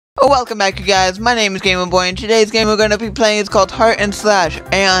Welcome back, you guys. My name is GamerBoy, and today's game we're going to be playing is called Heart and Slash.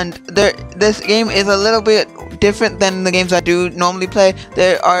 And this game is a little bit different than the games I do normally play.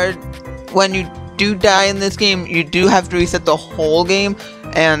 When you do die in this game, you do have to reset the whole game,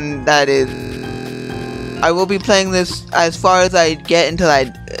 and that is... I will be playing this as far as I get until I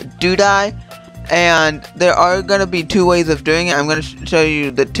do die. And there are going to be two ways of doing it. I'm going to show you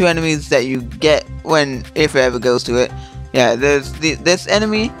the two enemies that you get if it ever goes to it. Yeah, there's this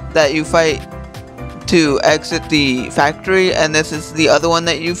enemy that you fight to exit the factory, and this is the other one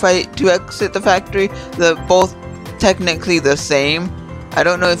that you fight to exit the factory. They're both technically the same. I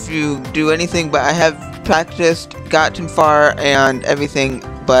don't know if you do anything, but I have practiced, gotten far, and everything.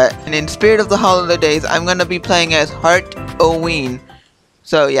 And in spirit of the holidays, I'm gonna be playing as Halloween.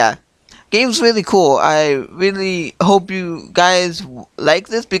 So yeah, game's really cool. I really hope you guys like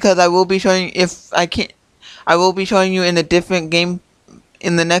this because I will be showing I will be showing you in a different game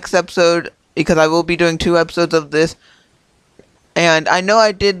in the next episode because I will be doing 2 episodes of this. And I know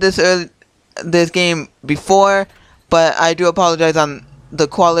I did this game before, but I do apologize on the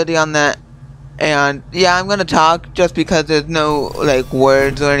quality on that. And yeah, I'm gonna talk just because there's no like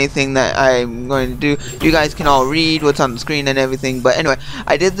words or anything that I'm going to do. You guys can all read what's on the screen and everything. But anyway,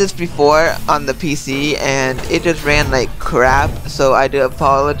 I did this before on the PC and it just ran like crap, so I do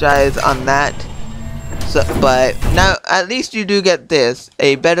apologize on that. But now at least you do get this,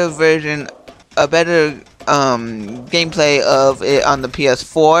 a better version, a better gameplay of it on the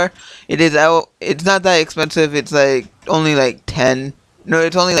PS4. It is out. It's not that expensive. It's like only like 10. No,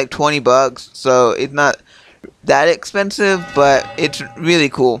 it's only like 20 bucks. So it's not that expensive, but it's really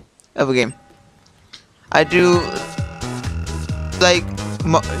cool of a game. I do like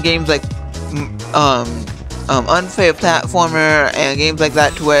games like unfair platformer and games like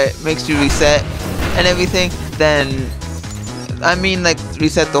that to where it makes you reset and everything. Then I mean like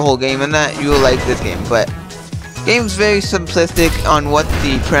reset the whole game, and that you will like this game. But game's very simplistic on what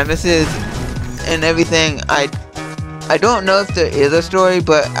the premise is and everything. I don't know if there is a story,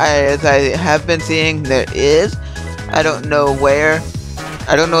 but as I have been seeing, there is. I don't know where.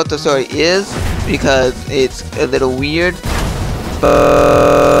 I don't know what the story is because it's a little weird.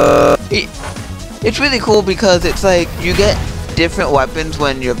 But it's really cool because it's like you get different weapons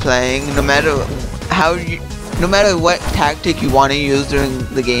when you're playing. No matter what tactic you want to use during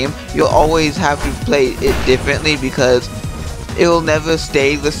the game, you'll always have to play it differently because it will never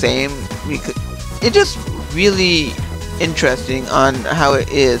stay the same. It's just really interesting on how it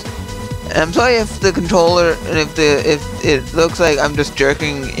is. And I'm sorry if the controller and if it looks like I'm just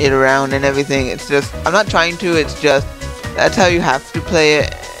jerking it around and everything. It's just I'm not trying to. It's just that's how you have to play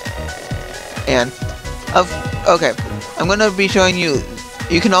it. And okay, I'm gonna be showing you.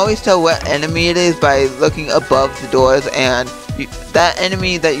 You can always tell what enemy it is by looking above the doors, and that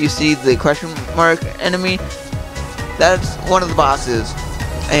enemy that you see, the question mark enemy, that's one of the bosses,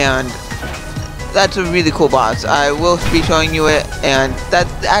 and that's a really cool boss. I will be showing you it, and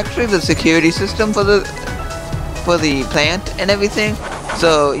that's actually the security system for the plant and everything.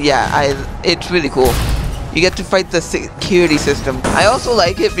 So yeah, it's really cool. You get to fight the security system. I also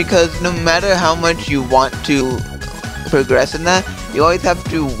like it because no matter how much you want to progress in that, you always have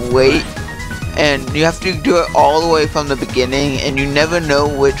to wait, and you have to do it all the way from the beginning, and you never know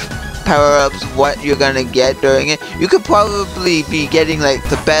which power-ups what you're gonna get during it. You could probably be getting like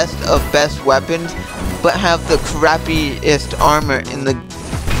the best of best weapons, but have the crappiest armor in the...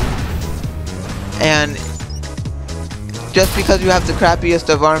 And just because you have the crappiest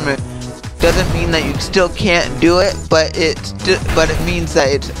of armor doesn't mean that you still can't do it, but it means that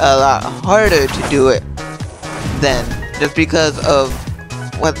it's a lot harder to do it then, just because of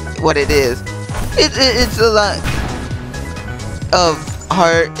what it is. It's a lot of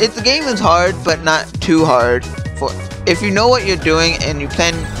hard. The game is hard, but not too hard. If you know what you're doing and you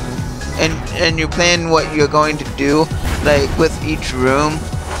plan and you plan what you're going to do, like with each room,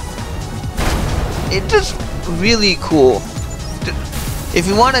 it's just really cool. If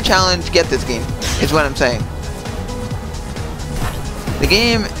you want a challenge, get this game, is what I'm saying. The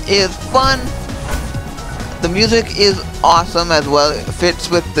game is fun. The music is awesome as well. It fits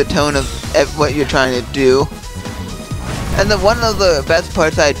with the tone of what you're trying to do. And one of the best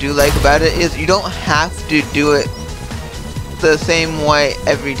parts I do like about it is you don't have to do it the same way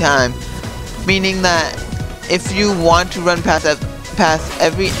every time. Meaning that if you want to run past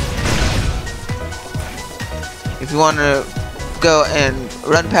every... If you want to go and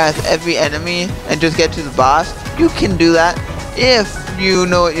run past every enemy and just get to the boss, you can do that if you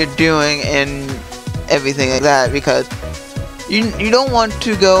know what you're doing and everything like that, because you don't want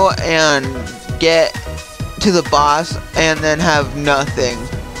to go and get to the boss and then have nothing.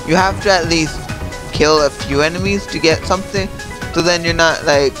 you have to at least kill a few enemies to get something, so then you're not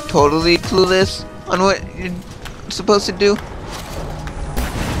like totally clueless on what you're supposed to do.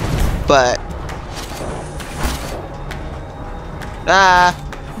 But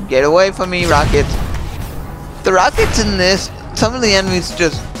get away from me, rockets. The rockets in this, some of the enemies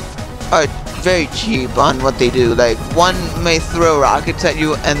just are very cheap on what they do. Like, one may throw rockets at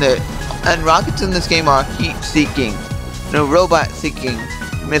you, and rockets in this game are heat-seeking, no, robot-seeking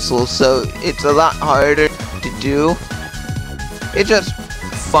missiles, so it's a lot harder to do. It's just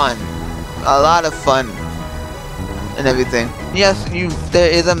fun, a lot of fun, and everything. Yes, there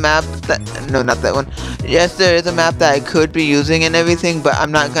is a map that, no, not that one. Yes, there is a map that I could be using and everything, but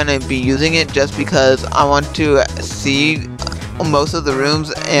I'm not gonna be using it just because I want to see most of the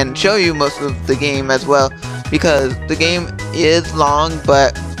rooms and show you most of the game as well, because the game is long,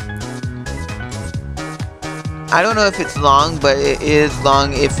 but I don't know if it's long, but it is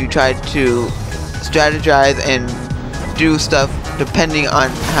long if you try to strategize and do stuff depending on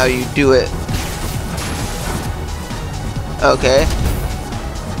how you do it. Okay.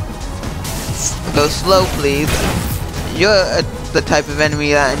 Go slow, please. You're the type of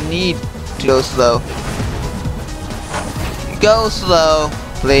enemy that I need to go slow. Go slow,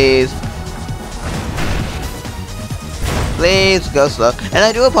 please. Please go slow. And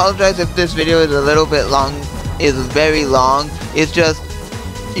I do apologize if this video is a little bit long, is very long. It's just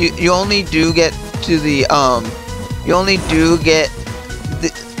you only do get to the you only do get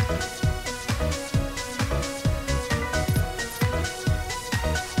the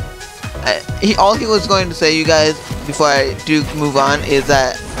all he was going to say, you guys, before I do move on, is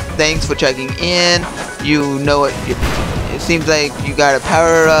that thanks for checking in. You know what, it seems like you got a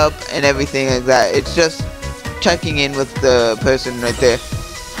power up and everything like that. It's just checking in with the person right there.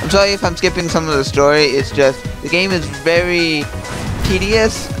 I'm sorry if I'm skipping some of the story. It's just the game is very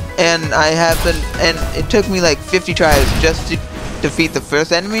tedious, and it took me like 50 tries just to defeat the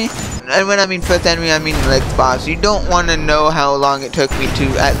first enemy. And when I mean first enemy, I mean like boss. You don't want to know how long it took me to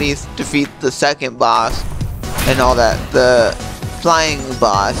at least defeat the second boss and all that, the flying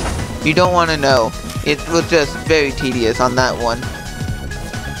boss. You don't want to know. It was just very tedious on that one.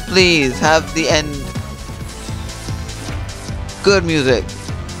 Please have the end. Good music.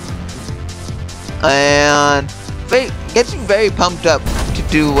 And gets you very pumped up to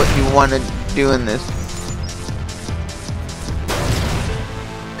do what you want to do in this.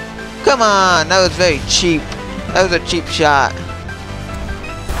 Come on, that was very cheap. That was a cheap shot.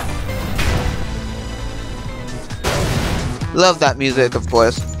 Love that music, of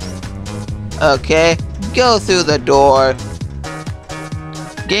course. Okay, go through the door.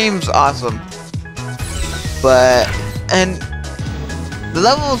 Game's awesome. And the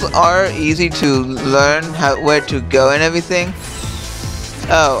levels are easy to learn where to go and everything.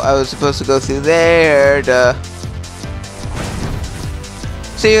 Oh, I was supposed to go through there. Duh.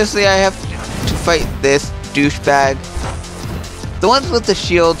 Seriously, I have to fight this douchebag. The ones with the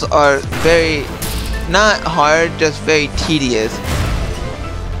shields are very, not hard, just very tedious.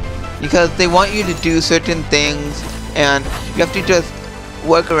 Because they want you to do certain things, and you have to just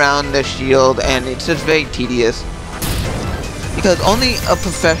work around the shield, and it's just very tedious. Because only a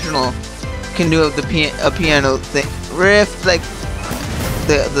professional can do a piano thing, riff like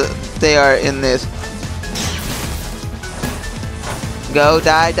they are in this. Go,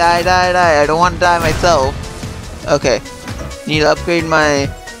 die, die, die, die. I don't want to die myself. Okay. Need to upgrade my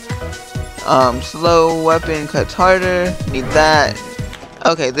slow weapon, cuts harder. Need that.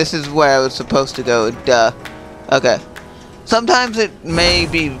 Okay, this is where I was supposed to go. Duh. Okay. Sometimes it may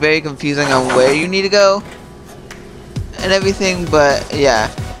be very confusing on where you need to go and everything, but yeah.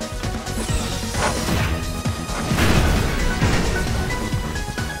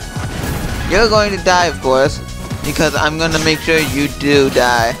 You're going to die, of course, because I'm gonna make sure you do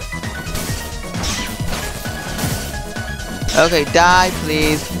die. Okay, die,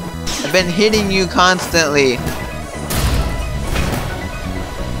 please. I've been hitting you constantly.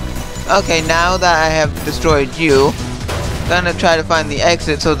 Okay, now that I have destroyed you, I'm gonna try to find the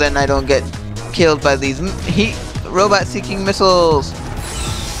exit so then I don't get killed by these robot-seeking missiles.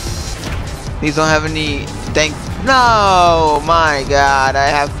 These don't have any. No, my God! I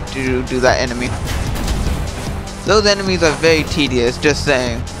have to do that enemy. Those enemies are very tedious, just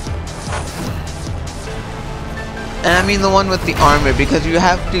saying. And I mean the one with the armor, because you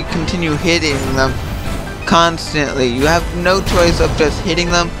have to continue hitting them constantly. You have no choice of just hitting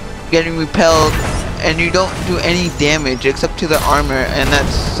them, getting repelled, and you don't do any damage except to the armor, and that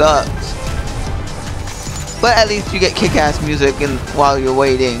sucks. But at least you get kick-ass music while you're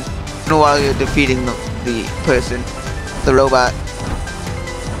waiting, and while you're defeating the person, the robot.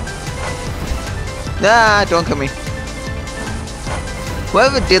 Ah, don't kill me.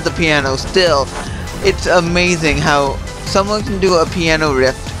 Whoever did the piano, still, it's amazing how someone can do a piano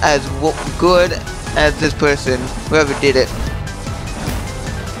riff as good as this person, whoever did it.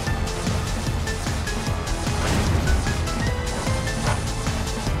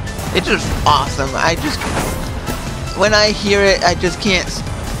 It's just awesome. When I hear it, I just can't,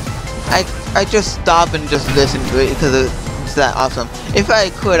 I just stop and just listen to it because it's that awesome. If I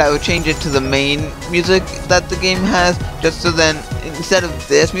could, I would change it to the main music that the game has, just so then, instead of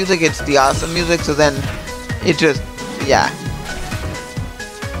this music, it's the awesome music, so then, it just, yeah.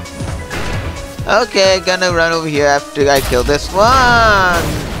 Okay, gonna run over here after I kill this one!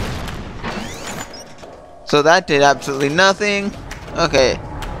 So that did absolutely nothing. Okay.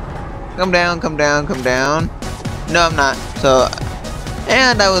 Come down, come down, come down. No, I'm not. So,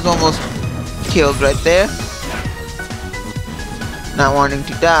 and I was almost killed right there. Not wanting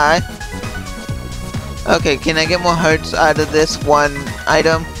to die. Okay, can I get more hearts out of this one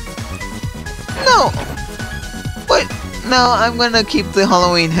item? No! What? No, I'm gonna keep the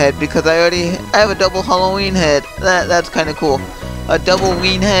Halloween head because I have a double Halloween head. That's kind of cool. A double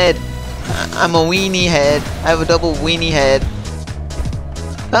ween head. I'm a weenie head. I have a double weenie head.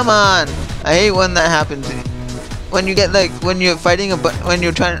 Come on! I hate when that happens. When you get like, when you're fighting when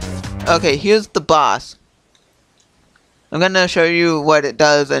you're trying. Okay, here's the boss. I'm gonna show you what it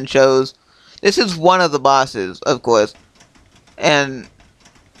does and shows. This is one of the bosses, of course. And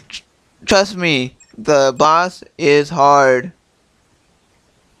trust me, the boss is hard.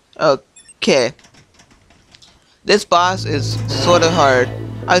 Okay. This boss is sort of hard.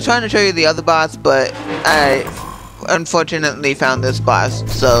 I was trying to show you the other boss, but I unfortunately found this boss,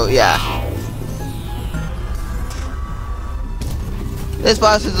 so yeah. This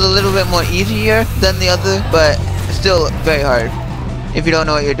boss is a little bit more easier than the other, but still very hard if you don't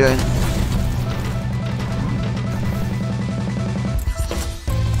know what you're doing.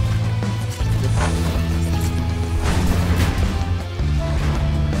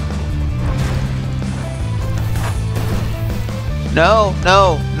 No,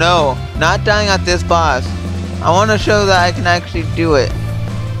 no, no, not dying at this boss. I want to show that I can actually do it.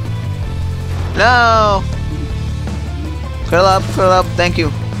 No! Curl up, thank you.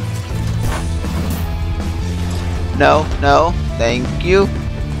 No, no, thank you.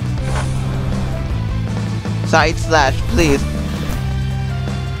 Side slash, please.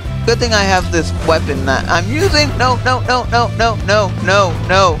 Good thing I have this weapon that I'm using. No, no, no, no, no, no, no,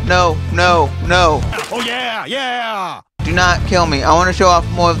 no, no, no, no. Oh yeah, yeah! Do not kill me. I want to show off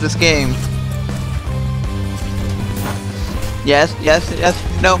more of this game. Yes, yes, yes.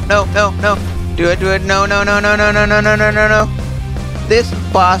 No, no, no, no. Do it, do it. No, no, no, no, no, no, no, no, no, no, no. This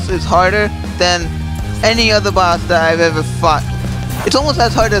boss is harder than any other boss that I've ever fought. It's almost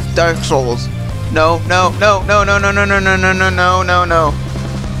as hard as Dark Souls. No, no, no, no, no, no, no, no, no, no, no, no, no, no.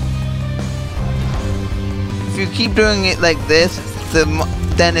 If you keep doing it like this,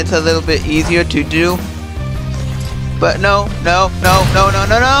 then it's a little bit easier to do. But no, no, no, no, no,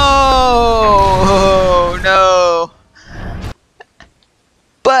 no, no, no.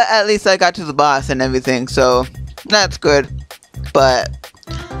 But at least I got to the boss and everything, so that's good. But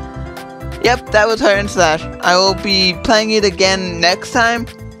yep, that was Heart and Slash. I will be playing it again next time.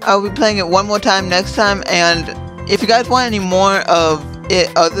 I'll be playing it one more time next time, and if you guys want any more of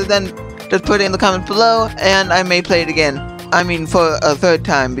it other than, just put it in the comments below, and I may play it again. I mean, for a third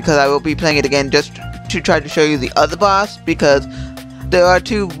time, because I will be playing it again just to try to show you the other boss, because there are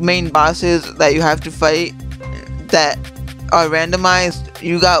two main bosses that you have to fight that are randomized.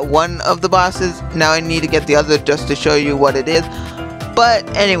 You got one of the bosses, now I need to get the other just to show you what it is. But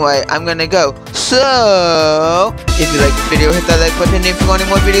anyway, I'm gonna go. So, if you like this video, hit that like button. If you want any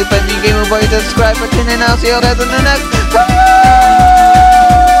more videos by me, GamerBoy, hit the subscribe button, and I'll see you guys in the next one.